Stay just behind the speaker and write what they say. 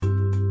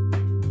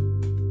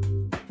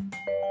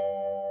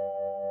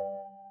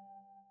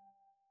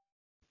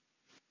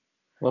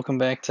Welcome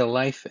back to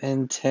Life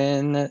in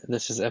 10.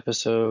 This is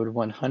episode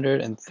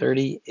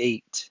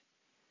 138.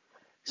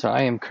 So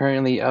I am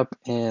currently up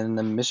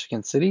in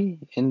Michigan City,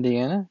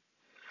 Indiana.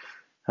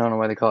 I don't know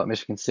why they call it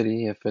Michigan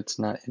City if it's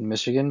not in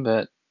Michigan,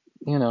 but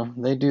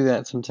they do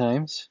that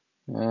sometimes.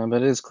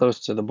 But it is close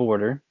to the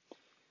border.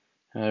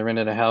 I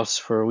rented a house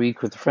for a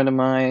week with a friend of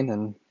mine,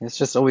 and it's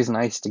just always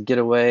nice to get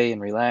away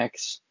and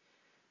relax.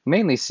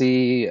 Mainly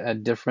see a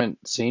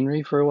different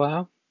scenery for a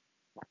while.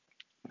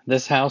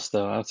 This house,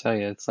 though, I'll tell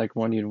you, it's like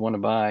one you'd want to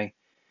buy.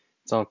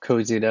 It's all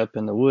cozied up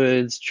in the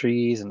woods,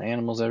 trees, and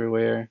animals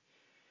everywhere.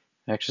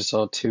 I actually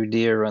saw two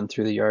deer run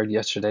through the yard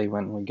yesterday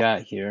when we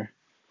got here.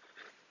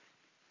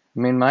 I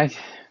mean, my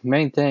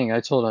main thing, I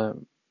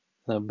told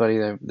a buddy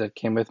that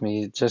came with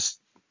me,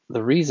 just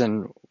the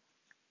reason,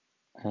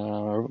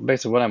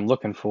 basically what I'm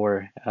looking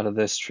for out of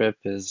this trip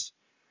is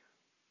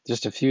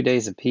just a few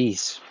days of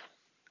peace.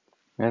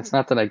 And it's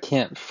not that I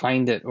can't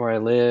find it where I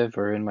live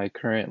or in my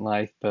current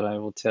life, but I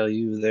will tell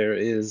you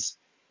there's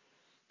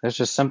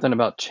just something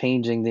about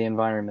changing the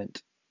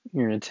environment.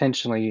 You're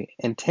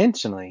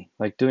intentionally,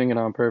 like doing it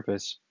on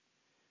purpose,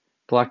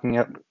 blocking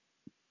up,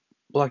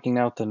 blocking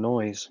out the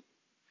noise.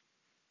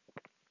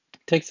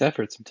 It takes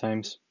effort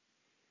sometimes.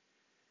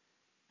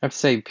 I have to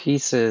say,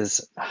 peace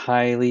is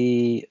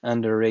highly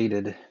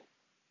underrated.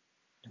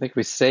 I think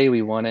we say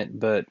we want it,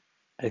 but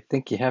I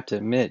think you have to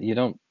admit we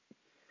don't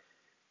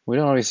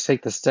always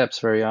take the steps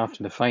very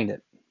often to find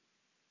it.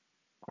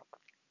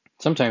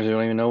 Sometimes we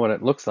don't even know what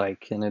it looks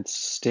like, and it's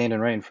standing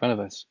right in front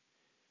of us.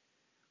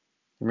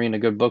 I'm reading a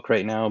good book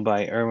right now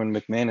by Erwin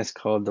McManus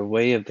called The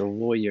Way of the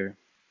Warrior.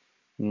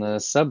 And the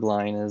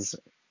subline is,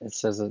 it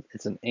says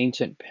it's an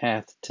ancient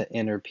path to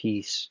inner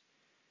peace.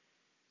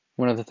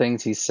 One of the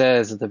things he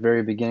says at the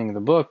very beginning of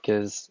the book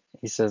is,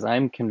 he says,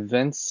 I'm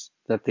convinced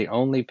that the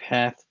only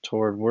path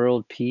toward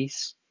world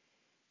peace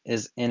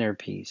is inner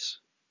peace.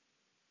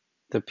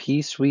 The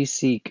peace we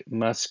seek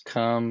must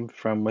come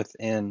from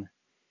within,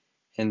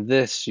 and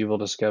this, you will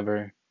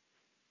discover,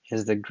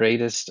 is the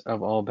greatest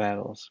of all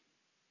battles.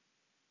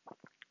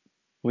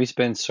 We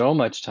spend so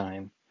much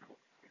time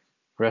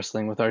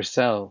wrestling with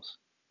ourselves.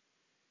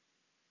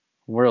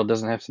 The world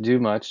doesn't have to do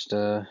much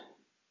to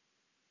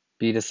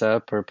beat us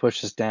up or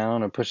push us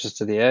down or push us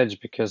to the edge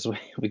because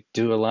we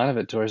do a lot of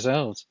it to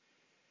ourselves.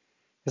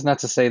 It's not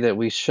to say that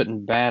we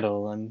shouldn't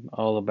battle. I'm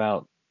all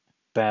about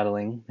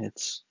battling.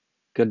 It's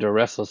good to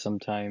wrestle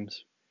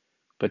sometimes,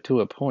 but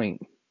to a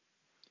point.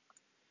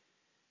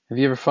 Have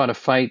you ever fought a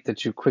fight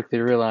that you quickly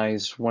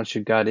realized once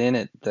you got in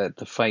it that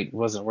the fight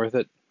wasn't worth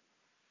it?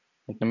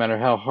 Like no matter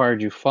how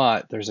hard you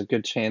fought, there's a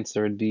good chance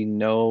there would be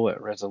no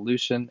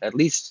resolution, at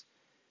least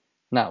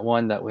not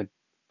one that would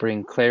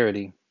bring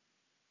clarity.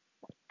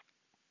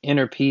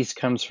 Inner peace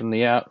comes from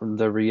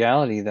the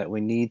reality that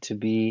we need to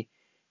be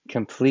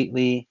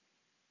completely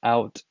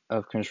out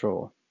of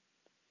control.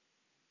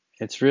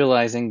 It's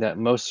realizing that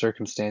most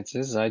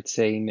circumstances, I'd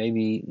say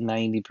maybe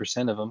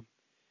 90% of them,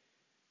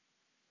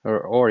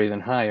 or even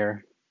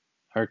higher,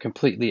 are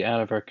completely out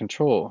of our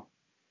control,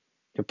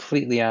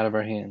 completely out of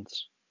our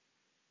hands.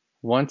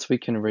 Once we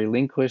can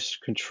relinquish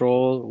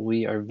control,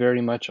 we are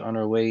very much on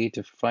our way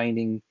to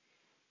finding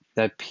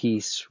that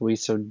peace we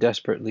so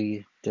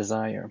desperately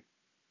desire.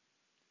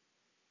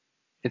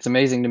 It's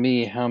amazing to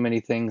me how many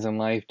things in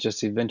life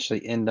just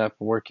eventually end up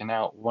working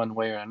out one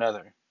way or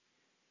another.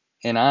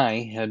 And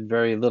I had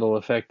very little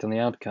effect on the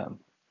outcome.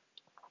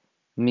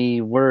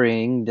 Me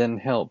worrying didn't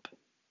help.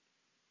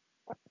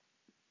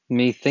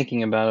 Me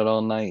thinking about it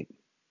all night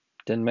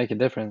didn't make a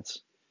difference.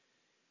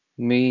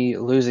 Me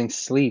losing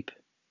sleep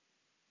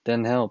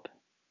didn't help.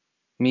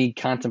 Me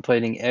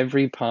contemplating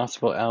every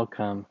possible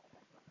outcome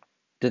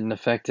didn't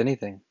affect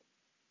anything.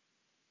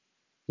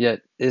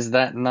 Yet, is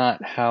that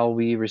not how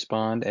we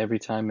respond every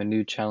time a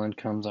new challenge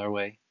comes our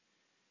way?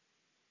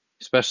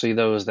 Especially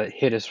those that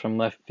hit us from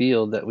left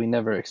field that we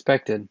never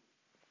expected.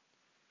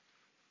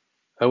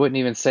 I wouldn't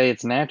even say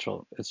it's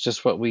natural. It's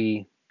just what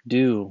we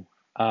do,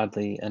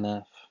 oddly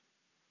enough.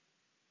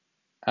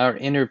 Our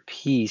inner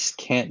peace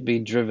can't be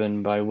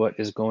driven by what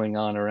is going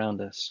on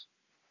around us.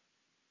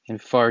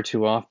 And far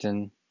too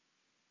often,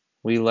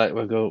 we let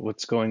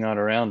what's going on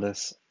around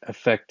us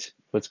affect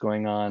what's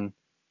going on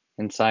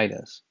inside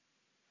us.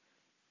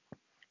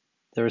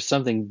 There is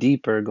something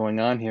deeper going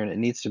on here, and it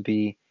needs to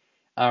be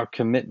our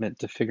commitment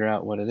to figure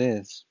out what it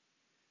is.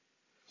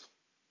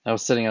 I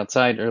was sitting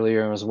outside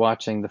earlier and was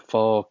watching the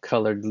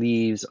fall-colored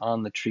leaves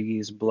on the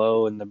trees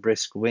blow in the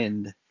brisk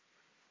wind.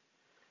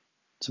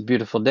 It's a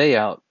beautiful day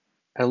out.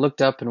 I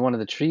looked up in one of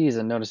the trees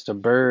and noticed a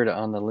bird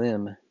on the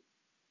limb.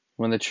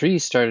 When the tree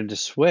started to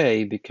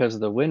sway because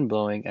of the wind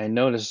blowing, I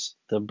noticed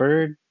the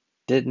bird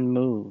didn't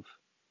move.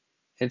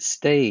 It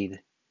stayed,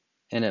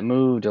 and it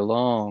moved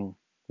along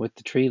with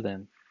the tree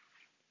limb.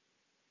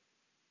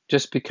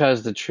 Just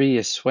because the tree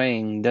is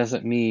swaying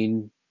doesn't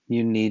mean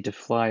you need to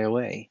fly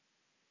away.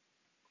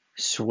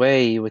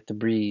 Sway with the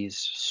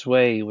breeze,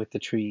 sway with the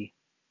tree.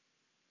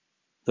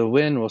 The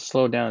wind will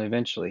slow down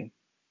eventually.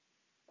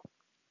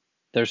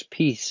 There's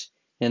peace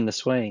in the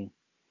swaying.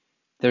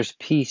 There's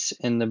peace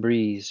in the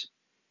breeze.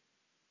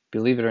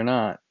 Believe it or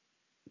not,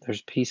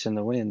 there's peace in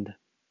the wind.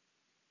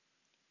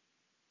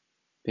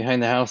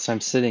 Behind the house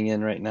I'm sitting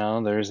in right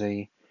now, there's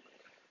a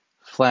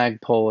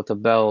flagpole with a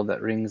bell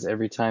that rings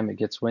every time it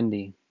gets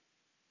windy.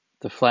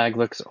 The flag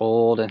looks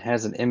old and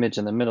has an image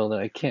in the middle that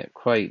I can't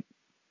quite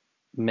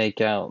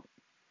make out.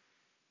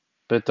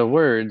 But the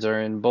words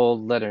are in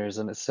bold letters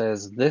and it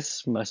says,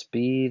 "This must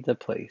be the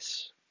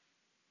place."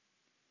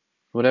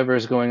 Whatever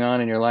is going on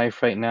in your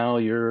life right now,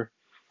 you're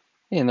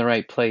in the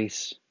right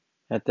place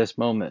at this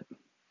moment.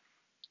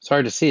 It's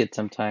hard to see it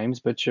sometimes,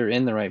 but you're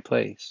in the right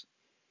place.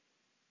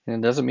 And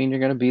it doesn't mean you're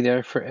going to be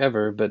there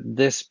forever, but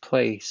this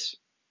place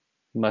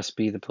must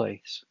be the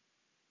place.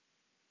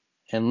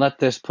 And let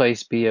this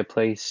place be a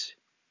place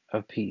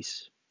of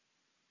peace.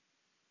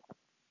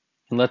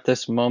 And let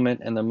this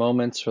moment and the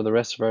moments for the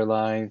rest of our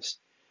lives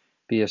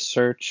be a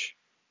search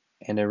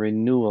and a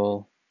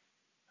renewal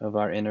of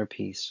our inner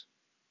peace.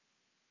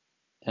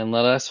 And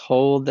let us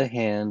hold the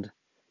hand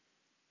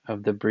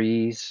of the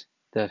breeze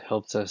that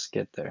helps us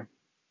get there.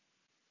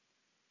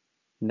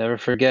 Never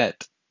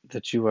forget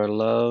that you are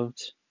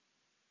loved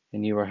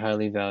and you are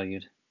highly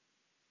valued.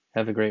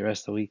 Have a great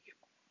rest of the week.